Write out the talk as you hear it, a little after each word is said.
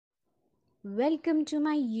Welcome to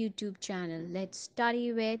my YouTube channel. Let's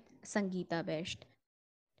study with Sangeeta Bisht.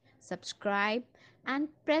 Subscribe and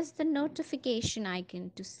press the notification icon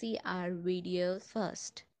to see our videos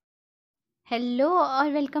first. Hello or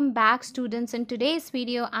welcome back students. In today's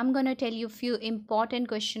video I'm going to tell you few important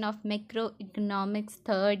question of macroeconomics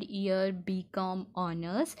third year BCom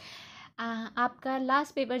honors. आपका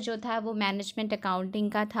last paper जो था वो management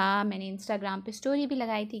accounting का था. मैंने Instagram पे story भी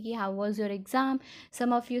लगाई थी कि how was your exam.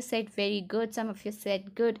 Sum of you said very good, sum of you said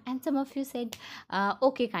good and sum of you said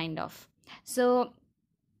okay kind of. So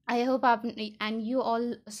I hope and you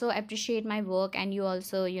also appreciate my work, and you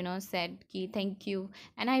also said ki thank you,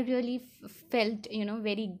 and I really felt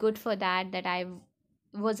very good for that I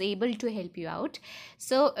was able to help you out.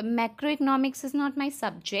 So macroeconomics is not my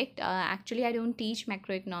subject. Actually I don't teach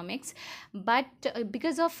macroeconomics, but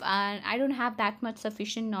because of I don't have that much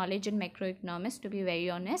sufficient knowledge in macroeconomics, to be very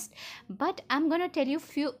honest. But I'm going to tell you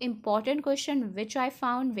few important question which I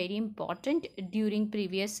found very important during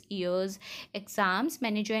previous years exams.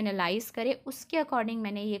 मैंने जो analyse करे उसके according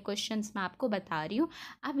मैंने ये questions मैं आपको बता रही हूँ.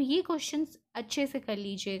 अब ये क्वेश्चंस अच्छे से कर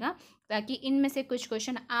लीजिएगा ताकि इनमें से कुछ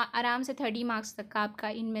क्वेश्चन आराम से 30 मार्क्स तक का आपका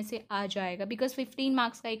इनमें से आ जाएगा, बिकॉज 15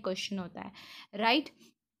 मार्क्स का एक क्वेश्चन होता है, राइट.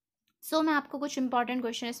 मैं आपको कुछ इंपॉर्टेंट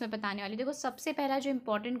क्वेश्चन इसमें बताने वाली. देखो, सबसे पहला जो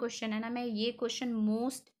इंपॉर्टेंट क्वेश्चन है ना, मैं ये क्वेश्चन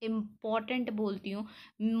मोस्ट इम्पॉर्टेंट बोलती हूँ,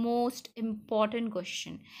 मोस्ट इम्पॉर्टेंट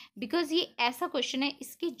क्वेश्चन, बिकॉज ये ऐसा क्वेश्चन है,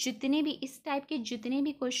 इसके जितने भी इस टाइप के जितने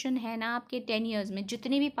भी क्वेश्चन है ना आपके 10 ईयर्स में,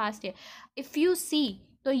 जितने भी past year, if you see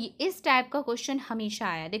तो इस टाइप का क्वेश्चन हमेशा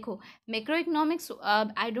आया. देखो, मैक्रो इकोनॉमिक्स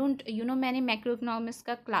आई डोंट मैंने मैक्रो इकोनॉमिक्स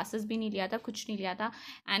का क्लासेस भी नहीं लिया था, कुछ नहीं लिया था,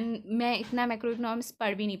 एंड मैं इतना मैक्रो इकोनॉमिक्स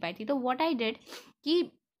पढ़ भी नहीं पाई थी. तो व्हाट आई डिड कि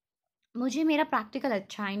मुझे मेरा प्रैक्टिकल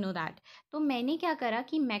अच्छा, आई नो दैट. तो मैंने क्या करा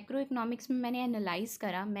कि मैक्रो इकोनॉमिक्स में मैंने एनालाइज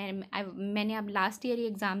करा. मैंने अब लास्ट ईयर ही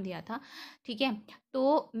एग्ज़ाम दिया था, ठीक है.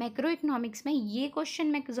 तो मैक्रो इकोनॉमिक्स में ये क्वेश्चन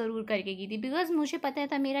मैं ज़रूर करके की थी, बिकॉज मुझे पता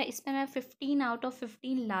था मेरा इस पर मैं 15 आउट ऑफ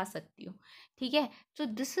 15 ला सकती हूँ, ठीक है. So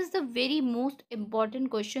this is the very most important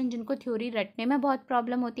question जिनको थ्योरी रटने में बहुत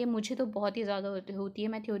प्रॉब्लम होती है. मुझे तो बहुत ही ज़्यादा होती है.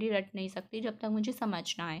 मैं थ्योरी रट नहीं सकती जब तक मुझे समझ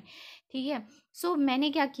ना आए, ठीक है. मैंने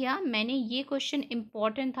क्या किया, मैंने ये क्वेश्चन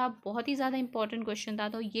इंपॉर्टेंट था, बहुत ही ज़्यादा इंपॉर्टेंट क्वेश्चन था.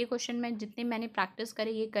 तो ये क्वेश्चन मैं जितने मैंने प्रैक्टिस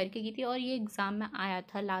करे ये करके की थी, और ये एग्ज़ाम में आया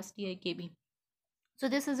था लास्ट ईयर के भी.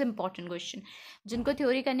 This is important question. जिनको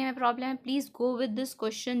थ्योरी करने में प्रॉब्लम है, please go with this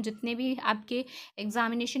question. जितने भी आपके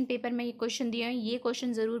एग्जामिनेशन पेपर में ये क्वेश्चन दिए हैं, ये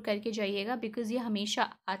क्वेश्चन ज़रूर करके जाइएगा, बिकॉज ये हमेशा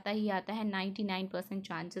आता ही आता है. 99%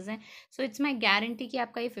 चांसेस हैं. इट्स माई गारंटी कि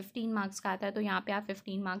आपका ये 15 मार्क्स का आता है, तो यहाँ पे आप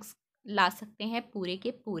 15 मार्क्स ला सकते हैं पूरे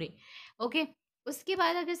के पूरे, ओके. उसके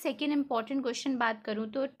बाद अगर सेकेंड इंपॉर्टेंट क्वेश्चन बात करूँ,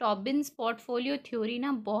 तो टॉबिन्स पोर्टफोलियो थ्योरी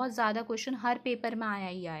ना बहुत ज़्यादा क्वेश्चन हर पेपर में आया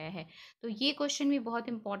ही आया है. तो ये क्वेश्चन भी बहुत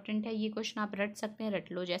इंपॉर्टेंट है. ये क्वेश्चन आप रट सकते हैं,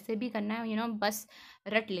 रट लो, जैसे भी करना है बस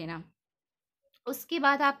रट लेना. उसके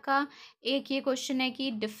बाद आपका एक ये क्वेश्चन है कि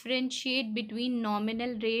differentiate between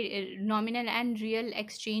nominal and real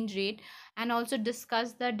exchange rate, and also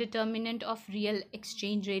discuss the determinant of real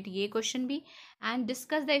exchange rate. ये क्वेश्चन भी. And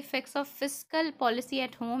discuss the effects of fiscal policy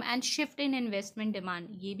at home and shift in investment demand.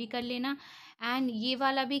 ये भी कर लेना. And ये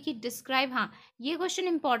वाला भी कि डिस्क्राइब, हाँ, ये क्वेश्चन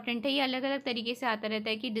इंपॉर्टेंट है. ये अलग अलग तरीके से आता रहता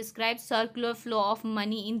है कि describe circular flow of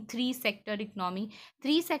money in 3 sector economy.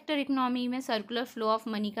 3 sector economy में सर्कुलर फ्लो ऑफ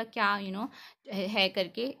मनी का क्या है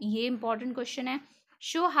करके, ये इंपॉर्टेंट क्वेश्चन है.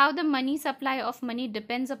 Show how the money supply of money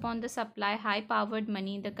depends upon the supply high powered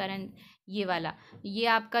money the current. ये वाला, ये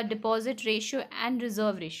आपका deposit ratio and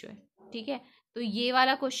reserve ratio है, ठीक है. तो ये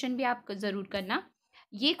वाला क्वेश्चन भी आप ज़रूर करना.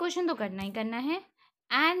 ये क्वेश्चन तो करना ही करना है.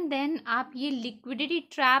 एंड देन आप ये liquidity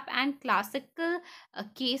trap and classical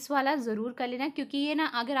case वाला ज़रूर कर लेना, क्योंकि ये ना,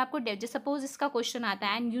 अगर आपको सपोज इसका क्वेश्चन आता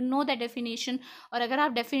है and you know the definition, और अगर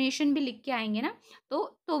आप डेफिनेशन भी लिख के आएंगे ना,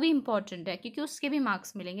 तो भी इम्पॉर्टेंट है, क्योंकि उसके भी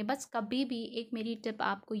मार्क्स मिलेंगे. बस कभी भी, एक मेरी टिप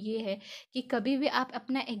आपको ये है कि कभी भी आप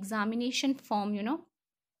अपना एग्जामिनेशन फॉर्म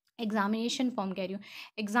एग्जामिनेशन फॉर्म कह रही हूँ,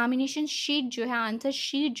 एग्जामिनेशन शीट जो है, आंसर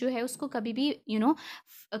शीट जो है, उसको कभी भी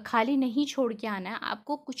खाली नहीं छोड़ के आना है.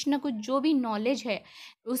 आपको कुछ ना कुछ जो भी नॉलेज है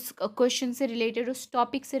उस क्वेश्चन से रिलेटेड, उस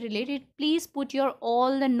टॉपिक से related, please put your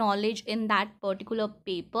all the knowledge in that particular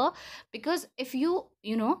paper. Because if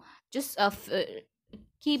just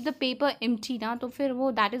keep the paper empty ना, तो फिर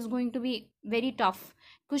वो that is going to be very tough.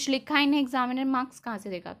 कुछ लिखा ही नहीं, एग्जामिनर मार्क्स कहाँ से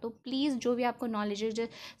देगा. तो प्लीज़ जो भी आपको नॉलेज है,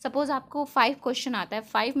 सपोज आपको 5 क्वेश्चन आता है,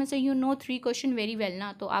 5 में से 3 क्वेश्चन वेरी वेल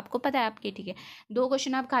ना, तो आपको पता है आपके, ठीक है, 2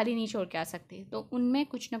 क्वेश्चन आप खाली नहीं छोड़ के आ सकते, तो उनमें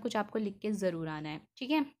कुछ ना कुछ आपको लिख के ज़रूर आना है,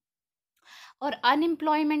 ठीक है. और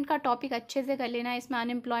अनएम्प्लॉयमेंट का टॉपिक अच्छे से कर लेना. इसमें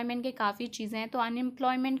अनएम्प्लॉयमेंट के काफ़ी चीज़ें हैं, तो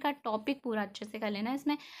अनएम्प्लॉयमेंट का टॉपिक पूरा अच्छे से कर लेना.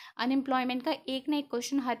 इसमें अनएम्प्लॉयमेंट का एक ना एक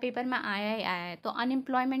क्वेश्चन हर पेपर में आया ही आया है, तो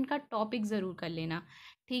अनएम्प्लॉयमेंट का टॉपिक ज़रूर कर लेना,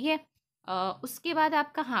 ठीक है. उसके बाद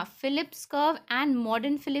आपका, हाँ, Phillips curve and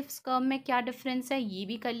modern Phillips curve में क्या डिफरेंस है ये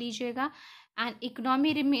भी कर लीजिएगा। And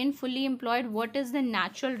economy remain fully employed, what is the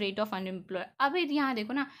natural rate of unemployed. अब यहाँ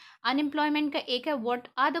देखो ना, अनएम्प्लॉयमेंट का एक है what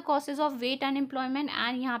are the causes of weight unemployment,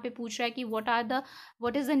 and यहाँ पे पूछ रहा है कि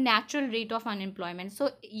what is the natural rate of unemployment. सो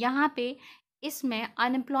यहाँ पे इसमें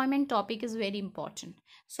unemployment topic is very important.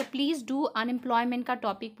 So please do unemployment का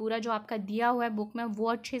टॉपिक पूरा जो आपका दिया हुआ है बुक में वो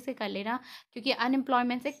अच्छे से कर लेना, क्योंकि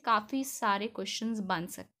अनएम्प्लॉयमेंट से काफ़ी सारे क्वेश्चंस बन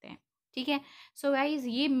सकते हैं। ठीक है। सो गाइज,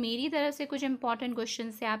 ये मेरी तरफ से कुछ इंपॉर्टेंट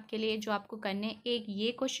क्वेश्चन है आपके लिए जो आपको करने। एक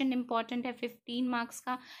ये क्वेश्चन इंपॉर्टेंट है 15 मार्क्स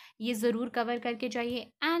का, ये ज़रूर कवर करके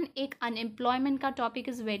जाइए। एंड एक अनएम्प्लॉयमेंट का टॉपिक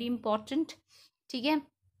इज़ वेरी इंपॉर्टेंट, ठीक है,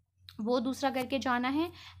 वो दूसरा करके जाना है।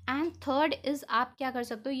 एंड थर्ड इज़ आप क्या कर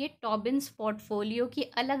सकते हो, ये टॉबिन्स पोर्टफोलियो की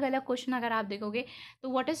अलग अलग क्वेश्चन अगर आप देखोगे तो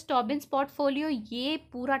व्हाट इज़ टॉबिन्स पोर्टफोलियो, ये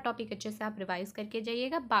पूरा टॉपिक अच्छे से आप रिवाइज करके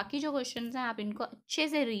जाइएगा। बाकी जो क्वेश्चन हैं आप इनको अच्छे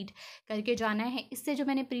से रीड करके जाना है। इससे जो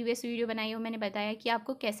मैंने प्रीवियस वीडियो बनाई है वो मैंने बताया कि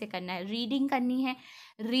आपको कैसे करना है। रीडिंग करनी है,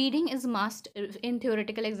 reading is must in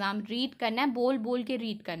theoretical exam. Read करना है, बोल बोल के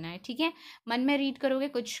रीड करना है, ठीक है। मन में रीड करोगे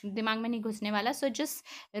कुछ दिमाग में नहीं घुसने वाला। So just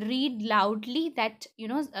read loudly that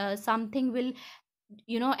something will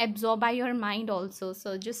absorb by your mind also.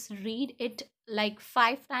 So just read it like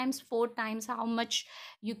 5 times, 4 times, how much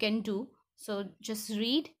you can do. So just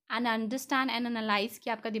read and understand and analyze कि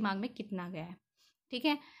आपका दिमाग में कितना गया है, ठीक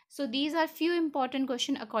है। So these are few important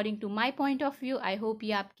question according to my point of view. I hope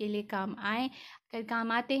ये आपके लिए काम आए। अगर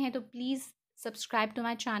काम आते हैं तो please subscribe to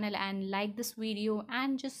my channel and like this video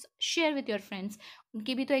and just share with your friends.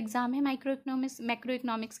 उनके भी तो एग्जाम है मैक्रो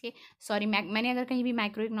इकोनॉमिक्स के। सॉरी, मैंने अगर कहीं भी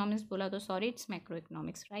माइक्रो इकोनॉमिक्स बोला तो sorry, it's macro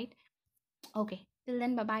economics, right. Okay, till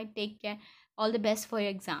then, bye bye, take care, all the best for your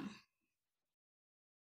exam.